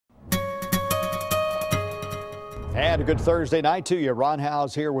And a good Thursday night to you. Ron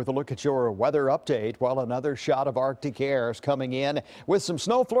Howes here with a look at your weather update. Well, another shot of Arctic air is coming in with some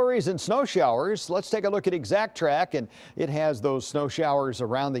snow flurries and snow showers. Let's take a look at Exact Track, and it has those snow showers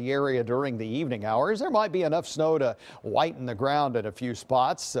around the area during the evening hours. There might be enough snow to whiten the ground at a few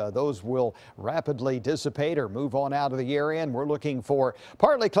spots. Those will rapidly dissipate or move on out of the area, and we're looking for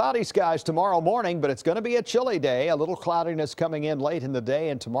partly cloudy skies tomorrow morning, but it's going to be a chilly day. A little cloudiness coming in late in the day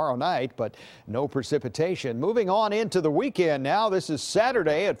and tomorrow night, but no precipitation. Moving on into the weekend now. This is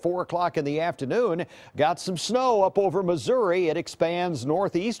Saturday at 4 o'clock in the afternoon. Got some snow up over Missouri. It expands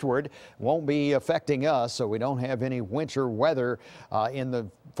northeastward. Won't be affecting us, so we don't have any winter weather in the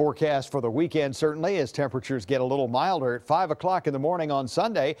forecast for the weekend, certainly, as temperatures get a little milder. At 5 o'clock in the morning on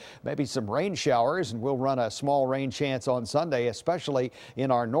Sunday, maybe some rain showers, and we'll run a small rain chance on Sunday, especially in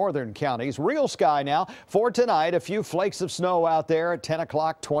our northern counties. Real sky now for tonight. A few flakes of snow out there at 10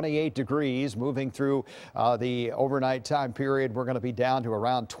 o'clock, 28 degrees. Moving through the overnight time period, we're going to be down to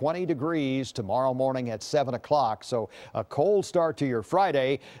around 20 degrees tomorrow morning at 7 o'clock. So a cold start to your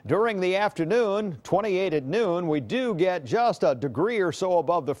Friday. During the afternoon, 28 at noon, we do get just a degree or so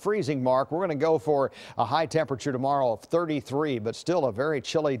above the freezing mark. We're going to go for a high temperature tomorrow of 33, but still a very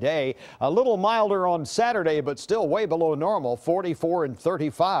chilly day. A little milder on Saturday, but still way below normal, 44 and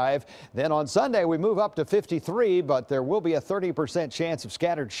 35. Then on Sunday, we move up to 53, but there will be a 30% chance of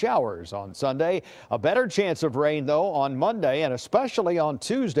scattered showers on Sunday. A better chance of rain, though, on Monday, and especially on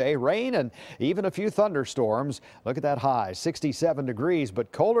Tuesday. Rain and even a few thunderstorms. Look at that high, 67 degrees,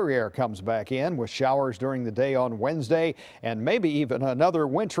 but colder air comes back in with showers during the day on Wednesday, and maybe even another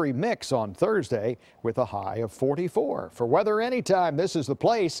wintry mix on Thursday with a high of 44. For Weather Anytime, this is the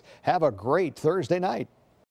place. Have a great Thursday night.